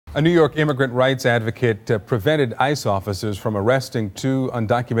A New York immigrant rights advocate prevented ICE officers from arresting two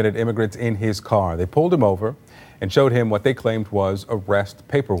undocumented immigrants in his car. They pulled him over and showed him what they claimed was arrest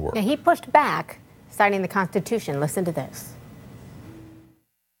paperwork. Now, he pushed back, citing the Constitution. Listen to this.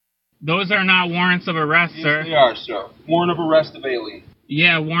 Those are not warrants of arrest, Yes, sir. They are, sir. Warrant of arrest of alien.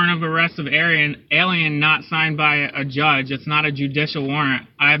 Yeah, warrant of arrest of alien not signed by a judge. It's not a judicial warrant.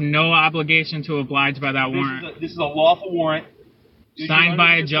 I have no obligation to oblige by that warrant. This is a lawful warrant. Signed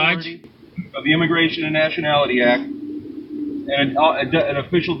by a judge? Of the Immigration and Nationality Act, and an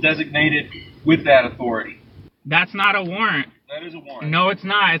official designated with that authority. That's not a warrant. That is a warrant. No, it's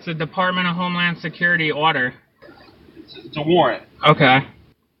not. It's a Department of Homeland Security order. It's a warrant. Okay.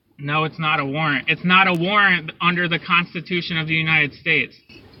 No, it's not a warrant. It's not a warrant under the Constitution of the United States.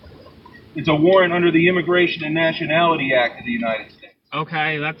 It's a warrant under the Immigration and Nationality Act of the United States.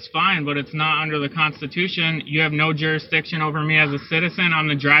 Okay, that's fine, but it's not under the Constitution. You have no jurisdiction over me as a citizen. I'm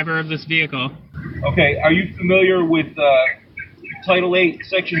the driver of this vehicle. Okay, are you familiar with Title 8,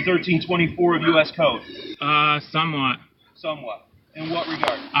 Section 1324 of U.S. Code? Somewhat. Somewhat. In what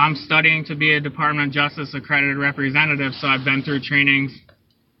regard? I'm studying to be a Department of Justice accredited representative, so I've been through trainings.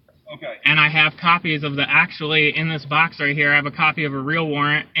 Okay. And I have copies of actually, in this box right here, I have a copy of a real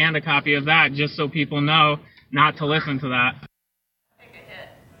warrant and a copy of that, just so people know not to listen to that.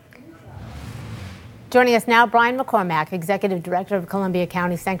 Joining us now, Brian McCormack, Executive Director of Columbia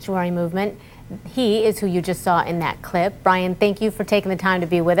County Sanctuary Movement. He is who you just saw in that clip. Brian, thank you for taking the time to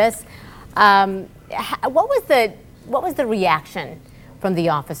be with us. What was the reaction from the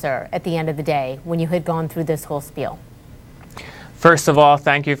officer at the end of the day when you had gone through this whole spiel? First of all,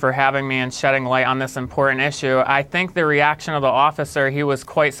 thank you for having me and shedding light on this important issue. I think the reaction of the officer, he was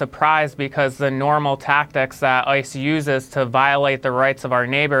quite surprised because the normal tactics that ICE uses to violate the rights of our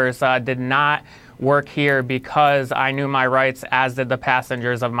neighbors did not work here because I knew my rights, as did the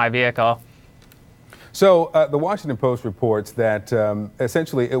passengers of my vehicle. So the Washington Post reports that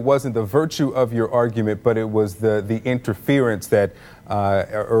essentially it wasn't the virtue of your argument, but it was the interference that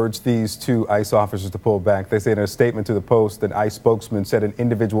urged these two ICE officers to pull back. They say in a statement to the Post, an ICE spokesman said an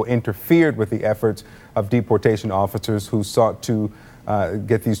individual interfered with the efforts of deportation officers who sought to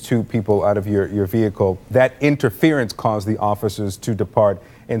get these two people out of your vehicle. That interference caused the officers to depart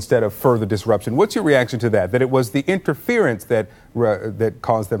instead of further disruption. What's your reaction to that? That it was the interference that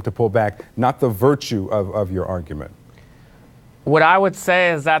caused them to pull back, not the virtue of your argument? What I would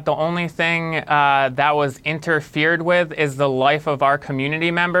say is that the only thing that was interfered with is the life of our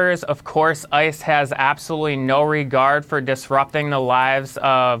community members. Of course, ICE has absolutely no regard for disrupting the lives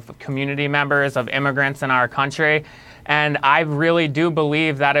of community members, of immigrants in our country. And I really do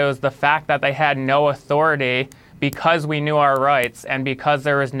believe that it was the fact that they had no authority because we knew our rights and because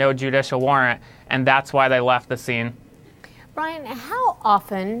there was no judicial warrant, and that's why they left the scene. Brian, how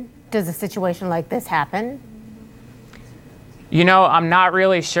often does a situation like this happen? You know, I'm not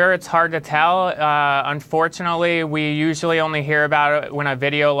really sure. It's hard to tell. Unfortunately, we usually only hear about it when a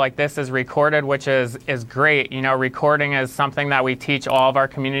video like this is recorded, which is great. You know, recording is something that we teach all of our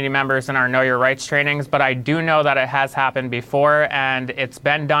community members in our Know Your Rights trainings, but I do know that it has happened before, and it's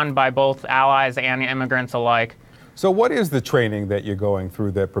been done by both allies and immigrants alike. So what is the training that you're going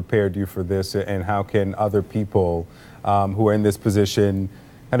through that prepared you for this, and how can other people who are in this position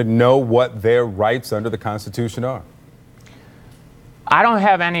kind of know what their rights under the Constitution are? I don't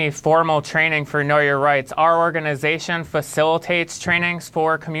have any formal training for Know Your Rights. Our organization facilitates trainings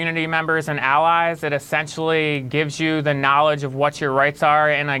for community members and allies. It essentially gives you the knowledge of what your rights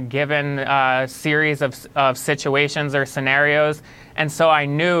are in a given series of situations or scenarios. And so I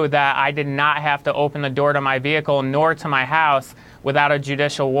knew that I did not have to open the door to my vehicle nor to my house without a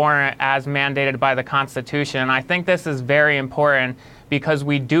judicial warrant as mandated by the Constitution. I think this is very important because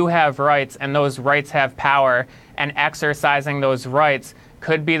we do have rights, and those rights have power, and exercising those rights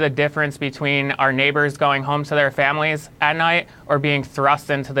could be the difference between our neighbors going home to their families at night or being thrust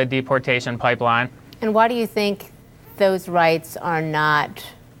into the deportation pipeline. And why do you think those rights are not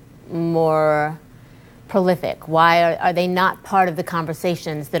more prolific? Why are they not part of the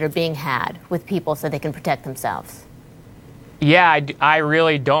conversations that are being had with people so they can protect themselves? Yeah, I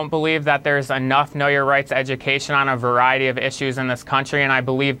really don't believe that there's enough Know Your Rights education on a variety of issues in this country, and I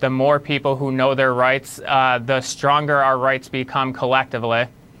believe the more people who know their rights, the stronger our rights become collectively.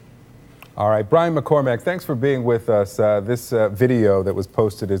 All right, Brian McCormack, thanks for being with us. This video that was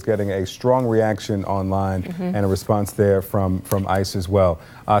posted is getting a strong reaction online and a response there from ICE as well.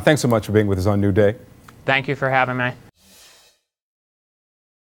 Thanks so much for being with us on New Day. Thank you for having me.